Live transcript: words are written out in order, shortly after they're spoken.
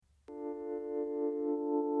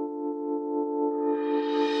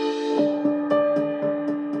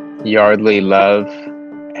Yardley Love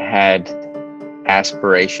had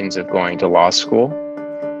aspirations of going to law school.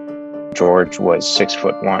 George was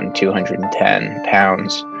 6'1", 210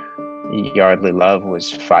 pounds. Yardley Love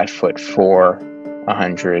was 5'4",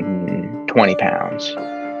 120 pounds.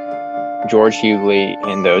 George Hughley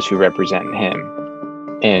and those who represent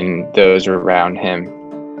him and those around him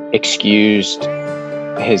excused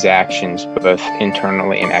his actions both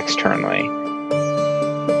internally and externally.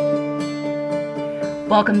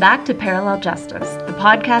 Welcome back to Parallel Justice, the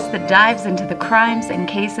podcast that dives into the crimes and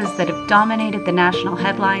cases that have dominated the national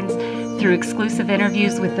headlines through exclusive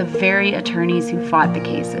interviews with the very attorneys who fought the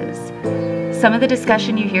cases. Some of the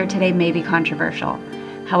discussion you hear today may be controversial.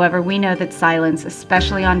 However, we know that silence,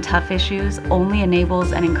 especially on tough issues, only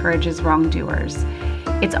enables and encourages wrongdoers.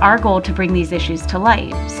 It's our goal to bring these issues to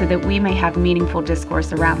light so that we may have meaningful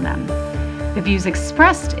discourse around them. The views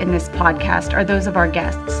expressed in this podcast are those of our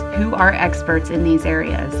guests, who are experts in these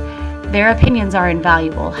areas. Their opinions are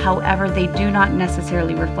invaluable, however, they do not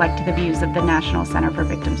necessarily reflect the views of the National Center for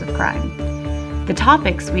Victims of Crime. The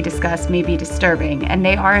topics we discuss may be disturbing, and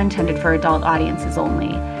they are intended for adult audiences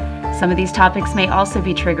only. Some of these topics may also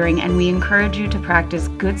be triggering, and we encourage you to practice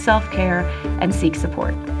good self-care and seek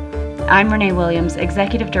support. I'm Renee Williams,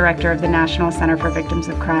 Executive Director of the National Center for Victims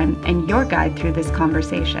of Crime, and your guide through this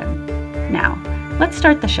conversation. Now, let's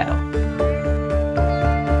start the show.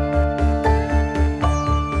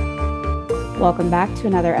 Welcome back to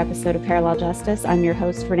another episode of Parallel Justice. I'm your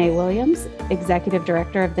host, Renee Williams, Executive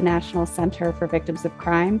Director of the National Center for Victims of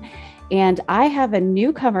Crime. And I have a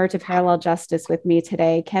newcomer to Parallel Justice with me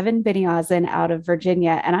today, Kevin Biniazin out of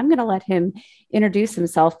Virginia. And I'm going to let him introduce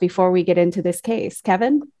himself before we get into this case.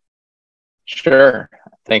 Kevin? Sure.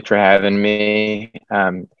 Thanks for having me.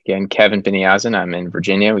 Again, Kevin Biniazin. I'm in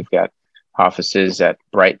Virginia. We've got offices at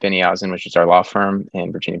Bright Biniazin, which is our law firm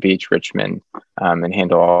in Virginia Beach, Richmond, and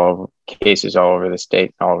handle all cases all over the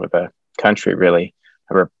state, all over the country, really,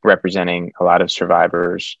 representing a lot of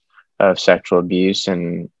survivors of sexual abuse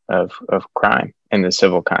and of crime in the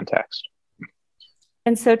civil context.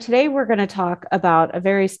 And so today we're going to talk about a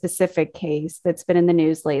very specific case that's been in the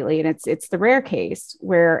news lately, and it's the rare case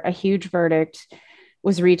where a huge verdict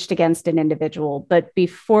was reached against an individual. But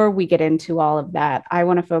before we get into all of that, I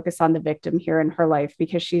want to focus on the victim here in her life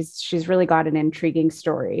because she's really got an intriguing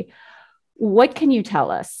story. What can you tell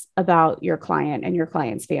us about your client and your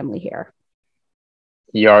client's family here?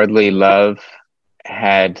 Yardley Love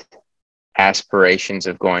had aspirations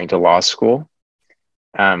of going to law school,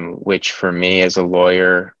 which for me as a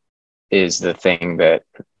lawyer is the thing that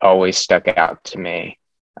always stuck out to me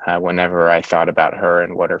whenever I thought about her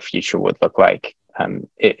and what her future would look like.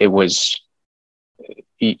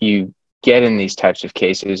 You get in these types of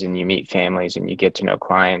cases and you meet families and you get to know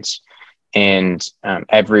clients, and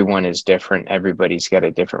everyone is different. Everybody's got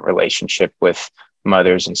a different relationship with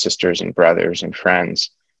mothers and sisters and brothers and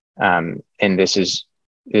friends. And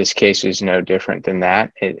this case is no different than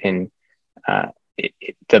that.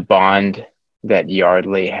 The bond that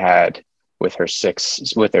Yardley had with her sister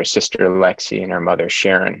Lexi and her mother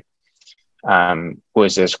Sharon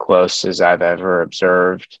was as close as I've ever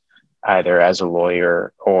observed, either as a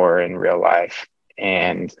lawyer or in real life.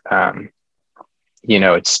 And,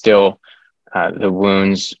 it's still, the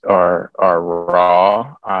wounds are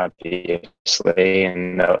raw, obviously,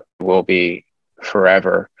 and will be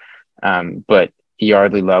forever. But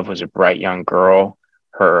Yardley Love was a bright young girl.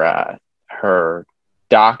 Her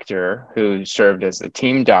doctor, who served as the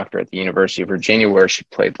team doctor at the University of Virginia, where she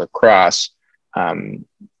played lacrosse,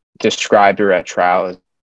 described her at trial as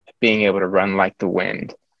being able to run like the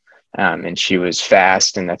wind. And she was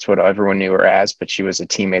fast, and that's what everyone knew her as, but she was a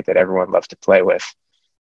teammate that everyone loved to play with.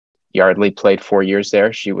 Yardley played 4 years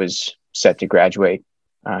there. She was set to graduate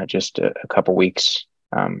just a couple weeks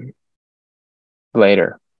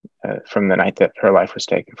later from the night that her life was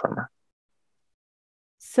taken from her.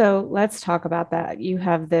 So let's talk about that. You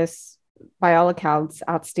have this, by all accounts,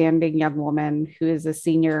 outstanding young woman who is a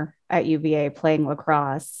senior at UVA playing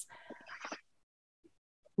lacrosse.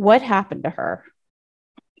 What happened to her?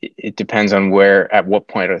 It depends on at what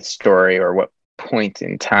point of the story or what point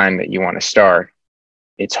in time that you want to start.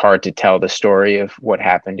 It's hard to tell the story of what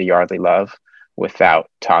happened to Yardley Love without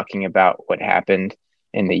talking about what happened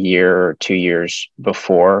in the year or 2 years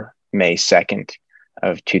before May 2nd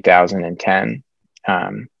of 2010.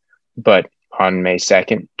 But on May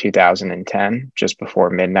 2nd, 2010, just before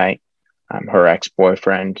midnight, her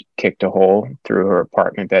ex-boyfriend kicked a hole through her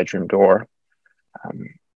apartment bedroom door,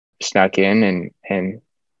 snuck in, and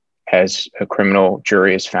as a criminal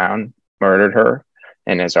jury has found, murdered her.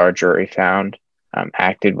 And as our jury found,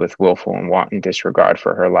 acted with willful and wanton disregard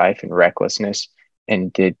for her life and recklessness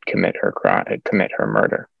did commit her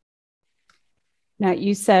murder. Now,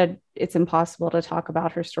 you said it's impossible to talk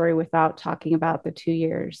about her story without talking about the 2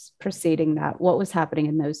 years preceding that. What was happening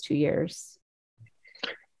in those 2 years?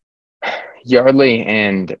 Yardley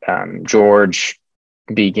and George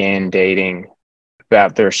began dating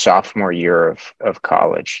about their sophomore year of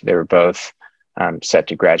college. They were both set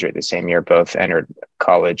to graduate the same year, both entered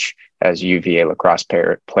college as UVA lacrosse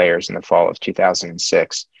players in the fall of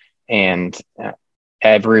 2006. And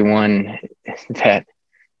everyone that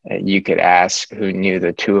you could ask who knew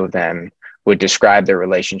the two of them would describe their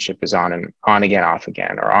relationship as on again, off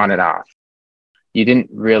again, or on and off. You didn't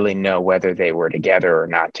really know whether they were together or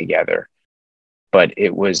not together, but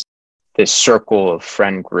it was this circle of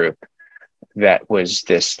friend group that was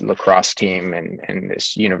this lacrosse team and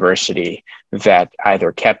this university that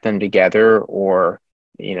either kept them together, or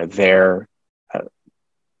their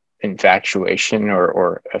infatuation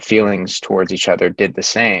or feelings towards each other did the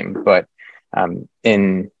same. But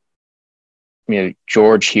in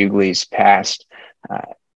George Hughley's past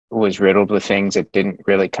was riddled with things that didn't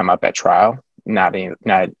really come up at trial, not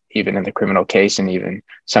even in the criminal case, and even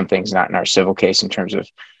some things not in our civil case, in terms of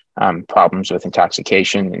problems with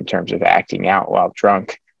intoxication, in terms of acting out while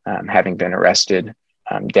drunk, having been arrested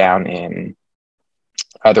down in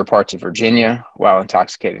other parts of Virginia while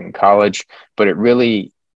intoxicated in college. But it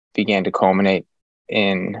really began to culminate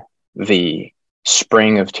in the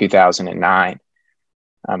spring of 2009.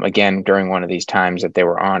 Again, during one of these times that they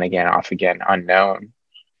were on again, off again, unknown.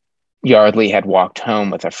 Yardley had walked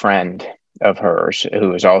home with a friend of hers who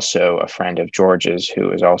was also a friend of George's, who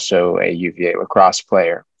was also a UVA lacrosse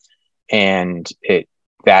player. And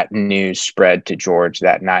that news spread to George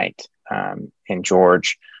that night. And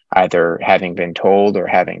George, either having been told or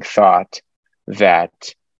having thought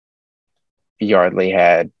that Yardley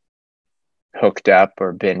had hooked up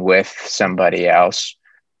or been with somebody else,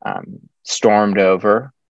 stormed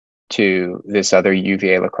over to this other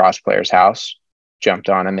UVA lacrosse player's house, jumped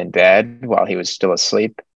on him in bed while he was still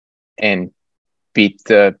asleep, and beat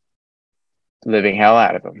the living hell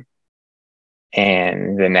out of him.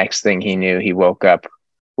 And the next thing he knew, he woke up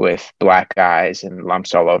with black eyes and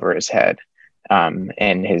lumps all over his head.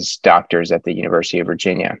 And his doctors at the University of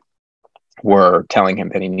Virginia were telling him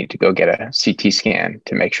that he needed to go get a CT scan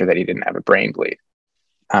to make sure that he didn't have a brain bleed.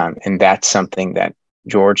 And that's something that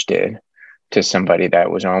George did to somebody that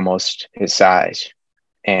was almost his size.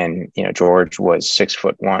 And, George was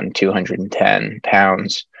 6'1", 210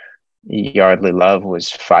 pounds. Yardley Love was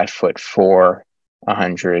 5'4",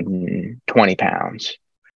 120 pounds.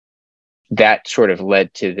 That sort of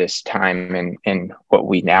led to this time in what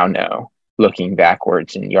we now know, looking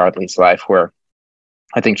backwards in Yardley's life, where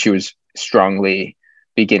I think she was strongly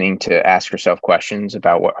beginning to ask herself questions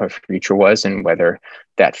about what her future was and whether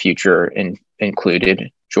that future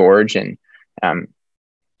included George. And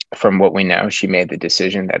from what we know, she made the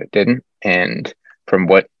decision that it didn't. And from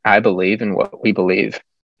what I believe and what we believe,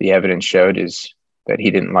 the evidence showed is that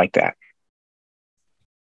he didn't like that.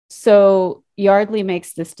 So Yardley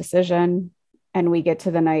makes this decision, and we get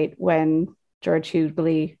to the night when George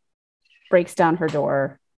Hughley breaks down her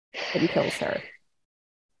door and kills her.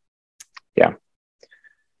 Yeah.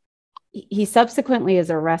 He subsequently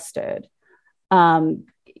is arrested.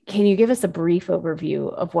 Can you give us a brief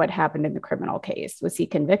overview of what happened in the criminal case? Was he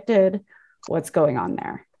convicted? What's going on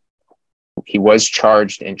there? He was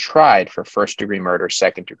charged and tried for first-degree murder,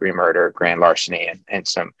 second-degree murder, grand larceny, and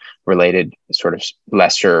some related sort of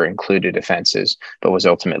lesser included offenses, but was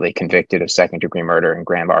ultimately convicted of second-degree murder and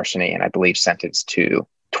grand larceny, and I believe sentenced to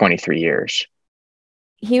 23 years.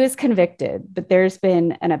 He was convicted, but there's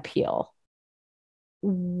been an appeal.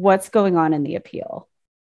 What's going on in the appeal?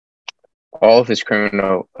 All of his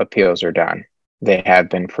criminal appeals are done. They have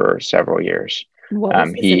been for several years. What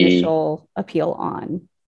was his initial appeal on?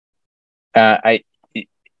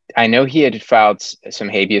 I know he had filed some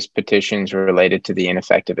habeas petitions related to the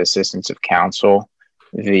ineffective assistance of counsel.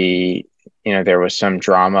 There was some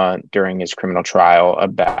drama during his criminal trial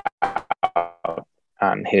about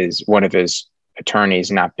one of his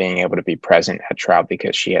attorneys not being able to be present at trial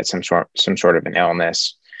because she had some sort of an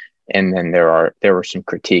illness. And then there were some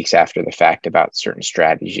critiques after the fact about certain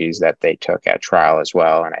strategies that they took at trial as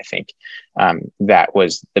well. And I think that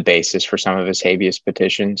was the basis for some of his habeas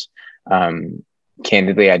petitions.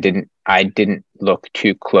 Candidly, I didn't look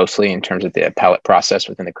too closely in terms of the appellate process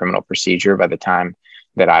within the criminal procedure by the time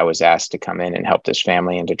that I was asked to come in and help this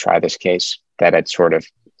family and to try this case. That had sort of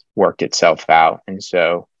worked itself out. And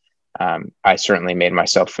so I certainly made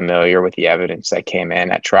myself familiar with the evidence that came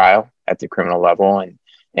in at trial at the criminal level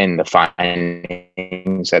and the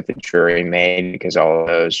findings that the jury made, because all of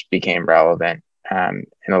those became relevant and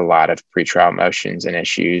a lot of pretrial motions and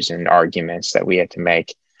issues and arguments that we had to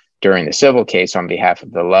make during the civil case on behalf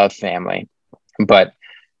of the Love family. But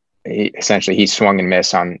essentially, he swung and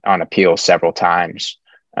missed on appeal several times,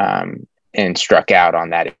 and struck out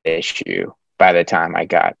on that issue by the time I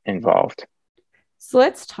got involved. So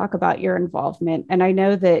let's talk about your involvement. And I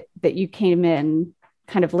know that you came in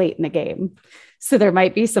kind of late in the game, so there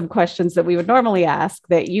might be some questions that we would normally ask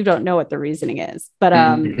that you don't know what the reasoning is. But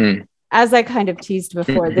as I kind of teased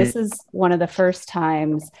before, this is one of the first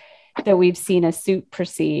times that we've seen a suit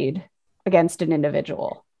proceed against an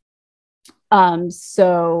individual.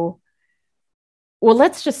 So, well,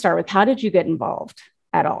 let's just start with, how did you get involved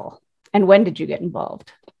at all? And when did you get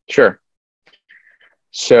involved? Sure.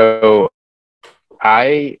 So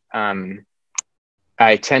I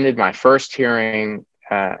attended my first hearing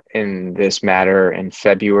in this matter in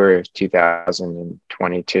February of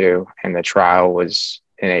 2022, and the trial was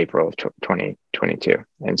in April of 2022.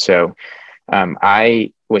 And so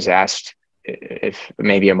I was asked, if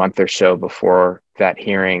maybe a month or so before that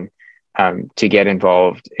hearing, to get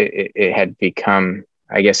involved. It had become,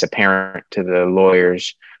 I guess, apparent to the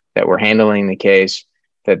lawyers that were handling the case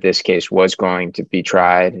that this case was going to be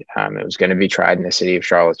tried. It was going to be tried in the city of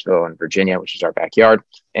Charlottesville in Virginia, which is our backyard.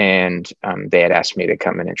 And they had asked me to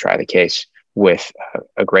come in and try the case with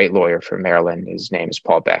a great lawyer from Maryland. His name is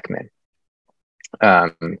Paul Beckman.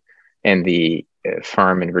 And the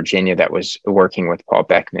firm in Virginia that was working with Paul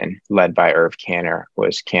Beckman, led by Irv Kanner,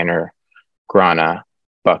 was Kanner, Grana,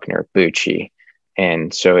 Buckner, Bucci.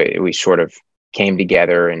 And so we sort of came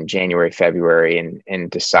together in January, February, and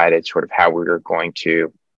decided sort of how we were going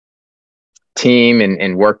to team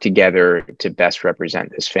and work together to best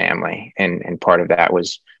represent this family. And part of that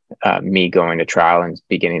was me going to trial and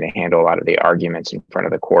beginning to handle a lot of the arguments in front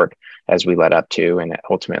of the court as we led up to and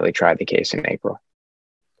ultimately tried the case in April.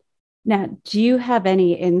 Now, do you have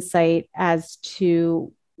any insight as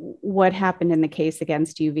to what happened in the case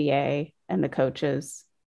against UVA and the coaches?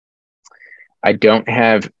 I don't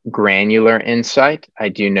have granular insight. I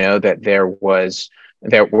do know that there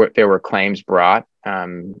were claims brought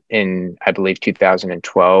in, I believe,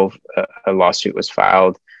 2012. A lawsuit was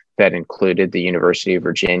filed that included the University of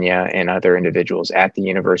Virginia and other individuals at the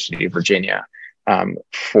University of Virginia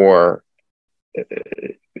for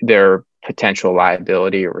their potential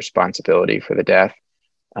liability or responsibility for the death.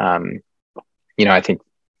 I think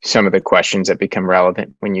some of the questions that become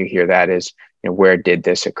relevant when you hear that is, where did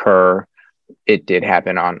this occur? It did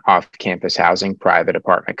happen on off-campus housing, private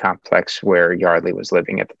apartment complex where Yardley was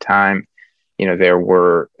living at the time. There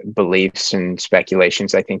were beliefs and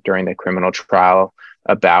speculations, I think, during the criminal trial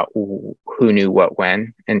about who knew what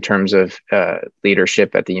when in terms of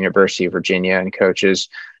leadership at the University of Virginia and coaches,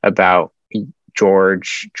 about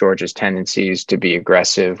George's tendencies to be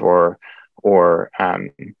aggressive or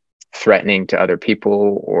threatening to other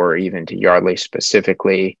people or even to Yardley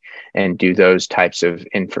specifically, and do those types of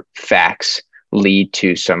facts lead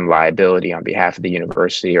to some liability on behalf of the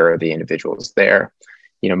university or the individuals there.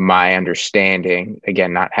 My understanding,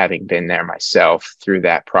 again, not having been there myself through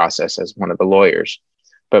that process as one of the lawyers,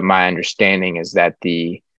 but my understanding is that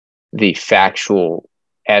the factual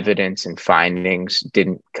evidence and findings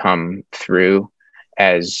didn't come through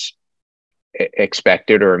as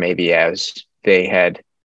expected, or maybe as they had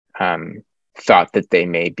thought that they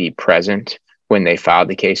may be present when they filed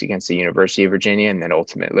the case against the University of Virginia. And then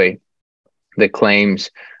ultimately the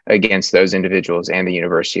claims against those individuals and the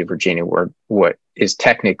University of Virginia were what is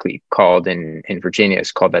technically called in Virginia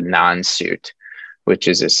is called a non-suit, which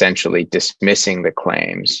is essentially dismissing the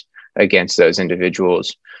claims against those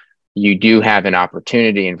individuals. You do have an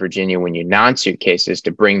opportunity in Virginia when you non-suit cases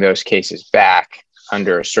to bring those cases back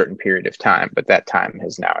under a certain period of time, but that time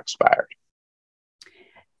has now expired.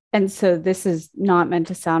 And so this is not meant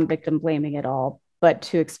to sound victim blaming at all, but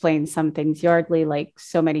to explain some things. Yardley, like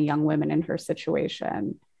so many young women in her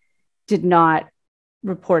situation, did not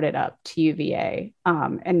report it up to UVA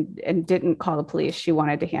and didn't call the police. She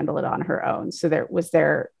wanted to handle it on her own. So was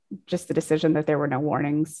there just the decision that there were no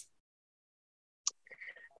warnings?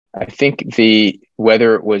 I think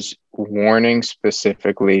whether it was warnings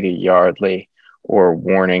specifically to Yardley or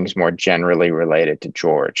warnings more generally related to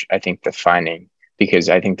George, I think the finding, because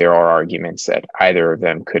I think there are arguments that either of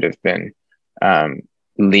them could have been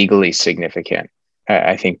legally significant.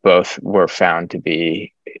 I think both were found to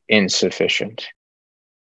be insufficient.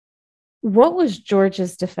 What was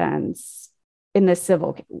George's defense in the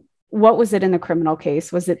civil? What was it in the criminal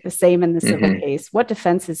case? Was it the same in the civil case? What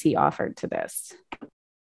defenses he offered to this?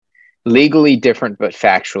 Legally different, but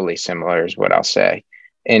factually similar is what I'll say.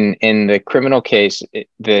 In the criminal case,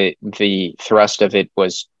 the thrust of it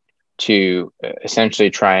was to essentially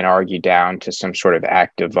try and argue down to some sort of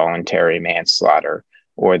act of voluntary manslaughter,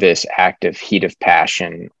 or this act of heat of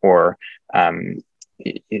passion, or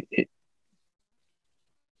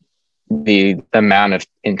the amount of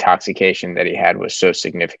intoxication that he had was so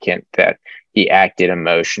significant that he acted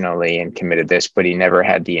emotionally and committed this, but he never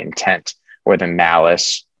had the intent or the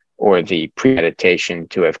malice or the premeditation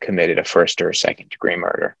to have committed a first or second degree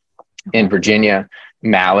murder. In Virginia,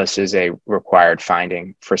 malice is a required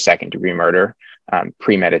finding for second degree murder.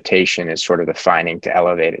 Premeditation is sort of the finding to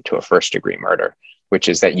elevate it to a first degree murder, which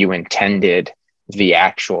is that you intended the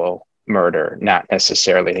actual murder, not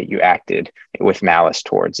necessarily that you acted with malice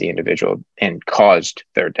towards the individual and caused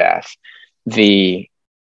their death.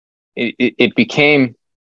 It became,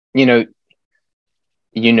 you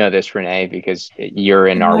know this, Renee, because you're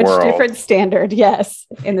in our world. Much different standard, yes,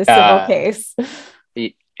 in the civil case.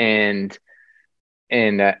 And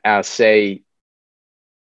I'll say,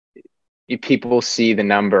 people see the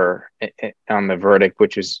number on the verdict,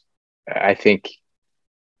 which is, I think,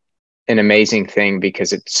 an amazing thing,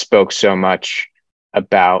 because it spoke so much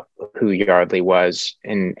about who Yardley was.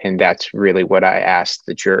 And that's really what I asked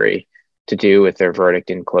the jury to do with their verdict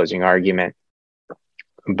in closing argument.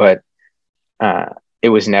 But it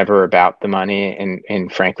was never about the money,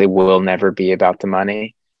 and frankly will never be about the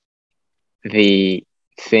money. The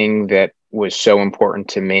thing that was so important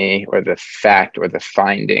to me, or the fact or the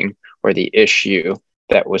finding or the issue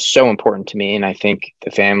that was so important to me, and I think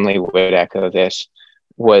the family would echo this,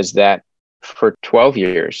 was that for 12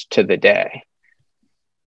 years to the day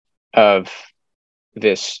of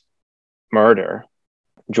this murder,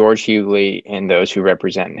 George Hughley and those who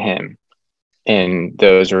represent him and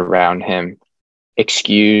those around him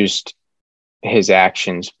excused his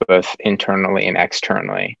actions, both internally and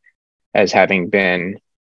externally, as having been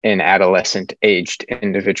an adolescent aged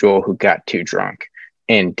individual who got too drunk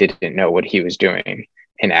and didn't know what he was doing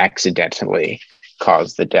and accidentally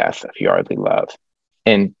caused the death of Yardley Love.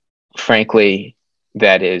 And frankly,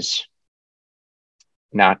 that is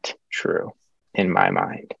not true in my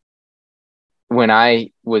mind. When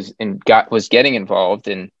I was getting involved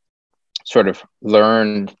and sort of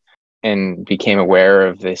learned and became aware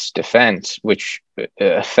of this defense, which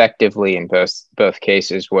effectively in both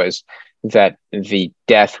cases was that the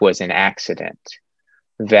death was an accident,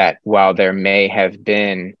 that while there may have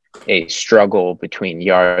been a struggle between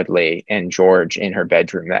Yardley and George in her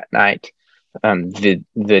bedroom that night,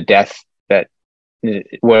 the death that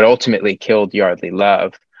what ultimately killed Yardley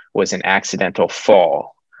Love was an accidental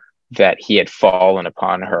fall, that he had fallen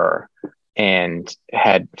upon her and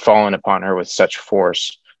had fallen upon her with such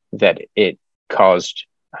force that it caused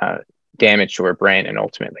damage to her brain and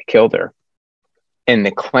ultimately killed her. And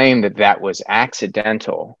the claim that that was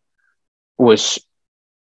accidental was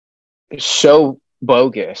so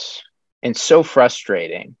bogus and so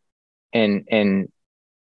frustrating, and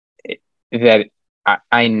that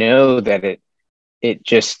I know that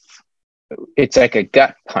it's like a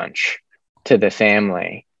gut punch to the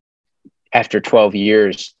family after 12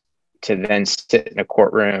 years to then sit in a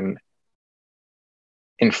courtroom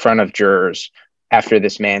in front of jurors after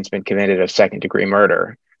this man's been convicted of second degree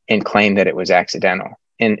murder and claim that it was accidental.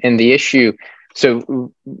 And the issue,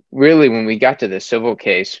 so really when we got to the civil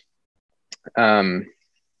case, there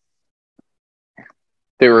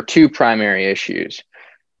were two primary issues.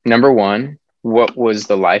 Number one, what was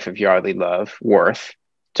the life of Yardley Love worth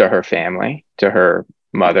to her family, to her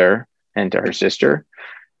mother, and to her sister?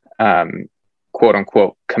 Quote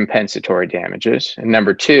unquote compensatory damages. And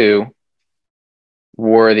number two,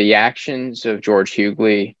 were the actions of George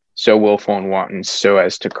Hughley so willful and wanton so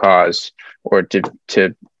as to cause or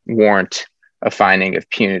to warrant a finding of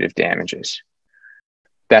punitive damages?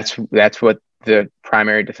 That's what the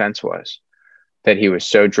primary defense was, that he was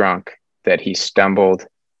so drunk that he stumbled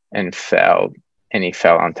and fell, and he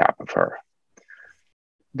fell on top of her.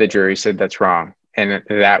 The jury said that's wrong, and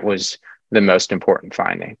that was the most important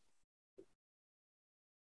finding.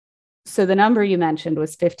 So the number you mentioned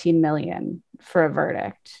was 15 million for a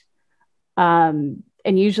verdict. And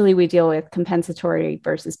usually we deal with compensatory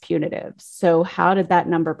versus punitive. So how did that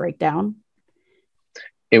number break down?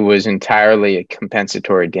 It was entirely a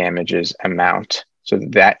compensatory damages amount. So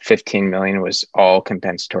that 15 million was all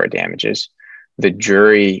compensatory damages. The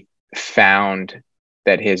jury found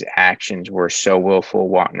that his actions were so willful,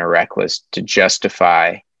 wanton, or reckless to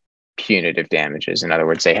justify punitive damages. In other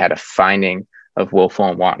words, they had a finding of willful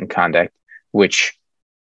and wanton conduct, which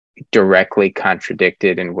directly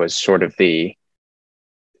contradicted and was sort of the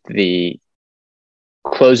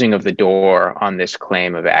closing of the door on this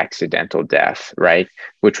claim of accidental death, right?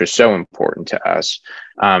 Which was so important to us.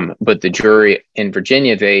 But the jury in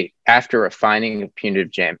Virginia, after a finding of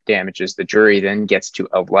punitive damages, the jury then gets to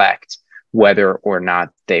elect whether or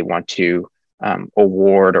not they want to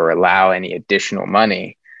award or allow any additional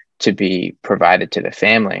money to be provided to the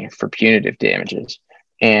family for punitive damages.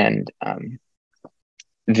 And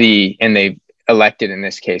they elected in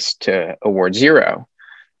this case to award zero.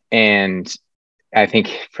 And I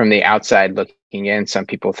think from the outside looking in, some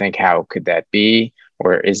people think, how could that be?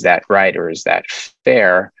 Or is that right? Or is that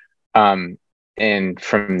fair? And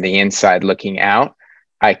from the inside looking out,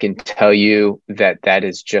 I can tell you that that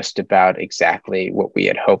is just about exactly what we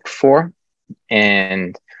had hoped for.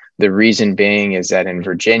 And the reason being is that in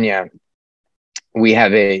Virginia, we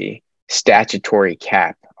have a statutory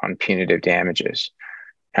cap on punitive damages.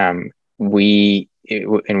 And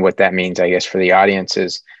what that means, I guess, for the audience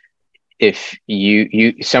is, if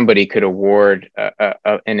somebody could award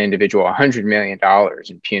an individual $100 million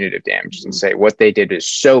in punitive damages and say what they did is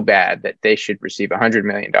so bad that they should receive $100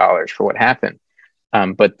 million for what happened.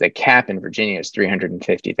 But the cap in Virginia is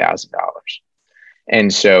 $350,000.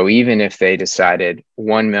 And so even if they decided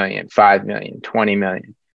 1 million, 5 million, 20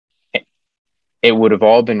 million, it would have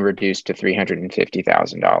all been reduced to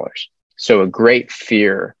 $350,000. So a great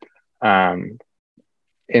fear, and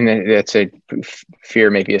that's a fear,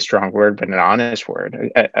 maybe a strong word, but an honest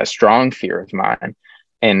word, a strong fear of mine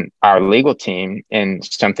and our legal team, and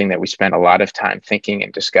something that we spent a lot of time thinking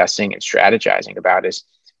and discussing and strategizing about, is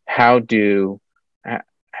how do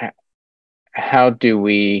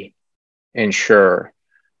we ensure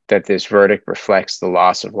that this verdict reflects the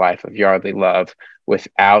loss of life of Yardley Love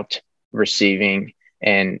without receiving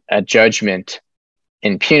a judgment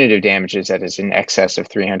in punitive damages that is in excess of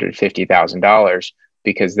 $350,000,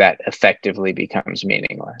 because that effectively becomes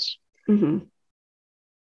meaningless. Mm-hmm.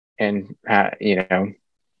 And,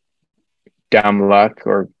 dumb luck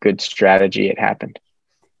or good strategy, it happened.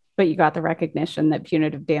 But you got the recognition that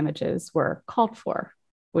punitive damages were called for,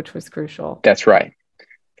 which was crucial. That's right.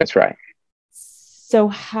 So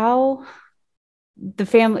how the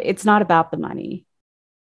family, it's not about the money,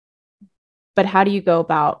 but how do you go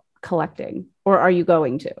about collecting? Or are you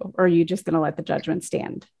going to? Or are you just going to let the judgment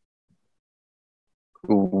stand?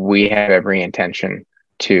 We have every intention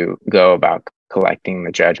to go about collecting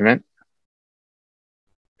the judgment.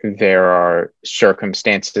 There are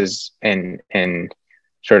circumstances and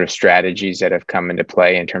sort of strategies that have come into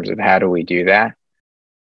play in terms of how do we do that.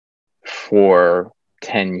 For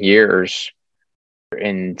 10 years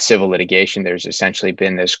in civil litigation, there's essentially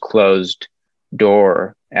been this closed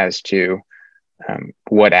door as to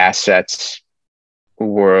what assets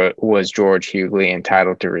was George Hughley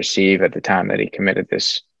entitled to receive at the time that he committed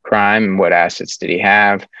this crime, and what assets did he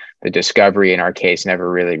have. The discovery in our case never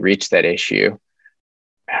really reached that issue.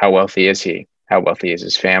 How wealthy is he? How wealthy is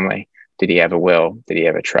his family? Did he have a will? Did he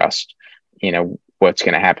have a trust? What's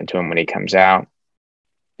going to happen to him when he comes out?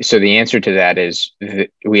 So the answer to that is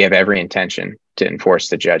we have every intention to enforce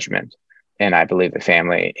the judgment. And I believe the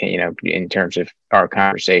family, in terms of our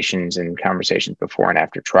conversations and conversations before and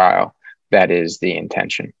after trial, that is the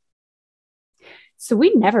intention. So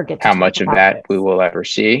we never get to how much of that we will ever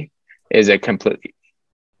see is a completely,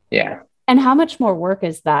 yeah. And how much more work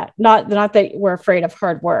is that? Not that we're afraid of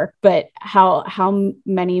hard work, but how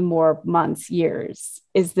many more months, years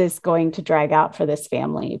is this going to drag out for this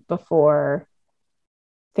family before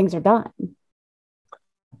things are done?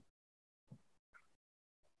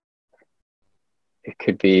 It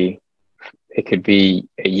could be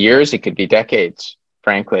years, it could be decades,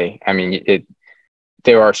 frankly. I mean,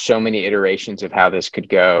 there are so many iterations of how this could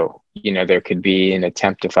go. There could be an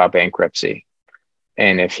attempt to file bankruptcy.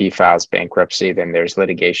 And if he files bankruptcy, then there's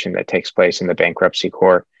litigation that takes place in the bankruptcy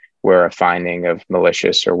court where a finding of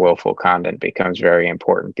malicious or willful conduct becomes very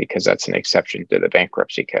important, because that's an exception to the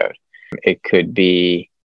bankruptcy code. It could be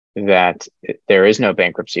that there is no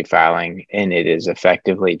bankruptcy filing and it is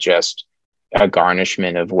effectively just a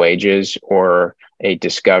garnishment of wages or a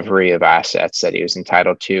discovery of assets that he was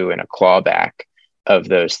entitled to and a clawback of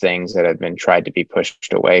those things that have been tried to be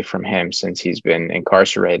pushed away from him since he's been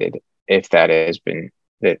incarcerated, if that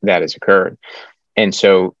has occurred. And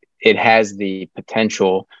so it has the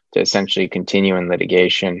potential to essentially continue in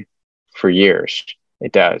litigation for years.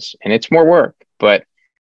 It does. And it's more work, but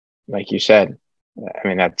like you said, I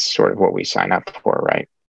mean, that's sort of what we sign up for, right?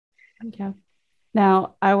 Yeah.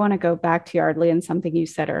 Now, I want to go back to Yardley and something you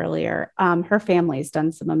said earlier. Her family's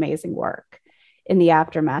done some amazing work in the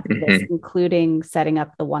aftermath of this, including setting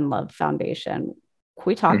up the One Love Foundation. Can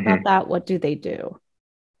we talk about that? What do they do?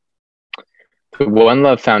 The One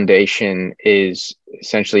Love Foundation is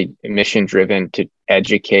essentially mission driven to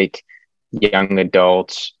educate young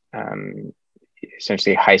adults,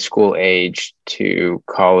 essentially high school age to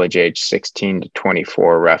college age, 16 to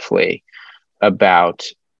 24 roughly, about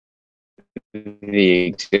the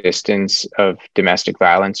existence of domestic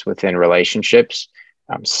violence within relationships,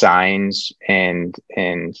 signs and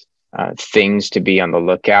things to be on the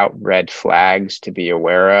lookout, red flags to be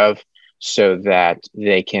aware of, so that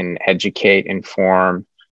they can educate, inform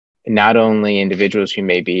not only individuals who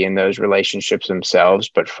may be in those relationships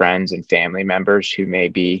themselves, but friends and family members who may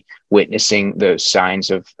be witnessing those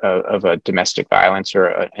signs of a domestic violence or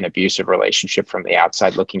an abusive relationship from the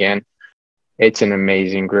outside looking in. It's an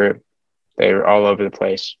amazing group. They're all over the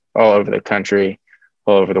place, all over the country,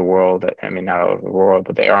 all over the world. I mean, not all over the world,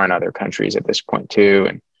 but they are in other countries at this point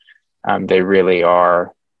too. And they really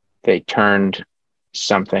are, they turned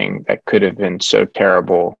something that could have been so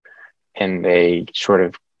terrible, and they sort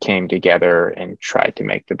of came together and tried to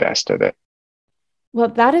make the best of it. Well,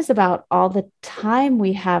 that is about all the time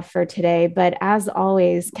we have for today. But as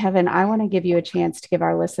always, Kevin, I want to give you a chance to give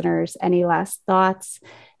our listeners any last thoughts,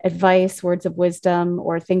 advice, words of wisdom,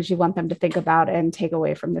 or things you want them to think about and take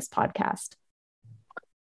away from this podcast.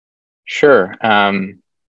 Sure.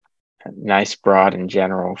 Nice, broad, and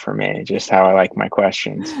general for me, just how I like my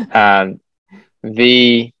questions. I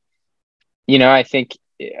think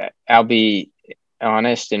I'll be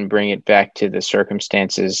honest and bring it back to the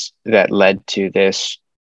circumstances that led to this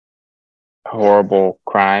horrible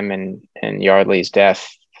crime and Yardley's death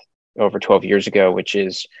over 12 years ago, which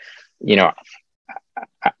is,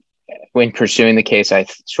 when pursuing the case, I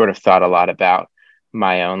sort of thought a lot about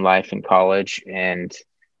my own life in college and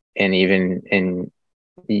even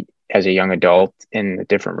as a young adult, in the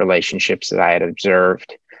different relationships that I had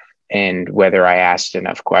observed, and whether I asked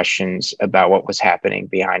enough questions about what was happening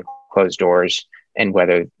behind closed doors and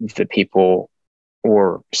whether the people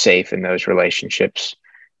were safe in those relationships.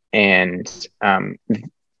 And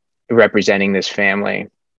representing this family,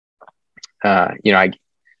 the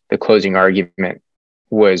closing argument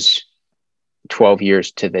was 12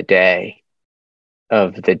 years to the day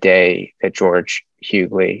of the day that George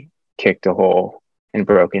Hughley kicked a hole and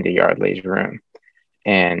broke into Yardley's room.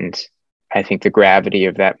 And I think the gravity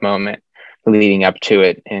of that moment leading up to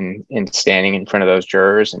it, and standing in front of those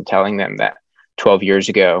jurors and telling them that 12 years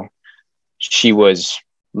ago, she was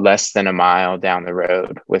less than a mile down the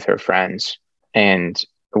road with her friends. And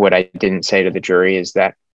what I didn't say to the jury is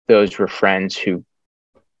that those were friends who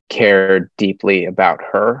cared deeply about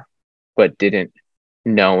her, but didn't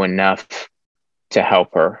know enough to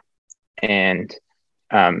help her and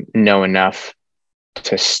know enough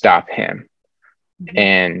to stop him. Mm-hmm.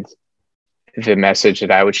 And the message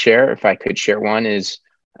that I would share, if I could share one, is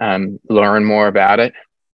learn more about it.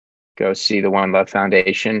 Go see the One Love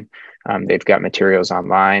Foundation. They've got materials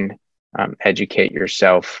online. Educate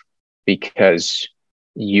yourself, because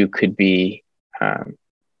you could be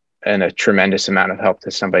a tremendous amount of help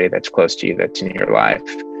to somebody that's close to you, that's in your life.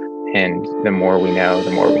 And the more we know,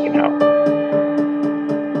 the more we can help.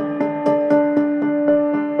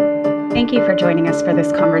 Thank you for joining us for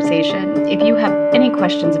this conversation. If you have any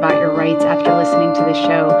questions about your rights after listening to the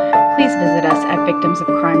show, please visit us at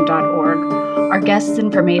victimsofcrime.org. Our guest's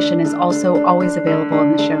information is also always available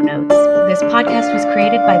in the show notes. This podcast was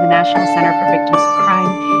created by the National Center for Victims of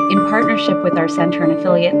Crime in partnership with our center and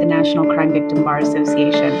affiliate, the National Crime Victim Bar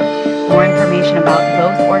Association. More information about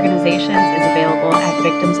both organizations is available at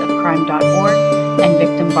victimsofcrime.org and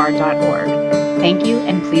victimbar.org. Thank you,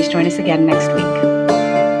 and please join us again next week.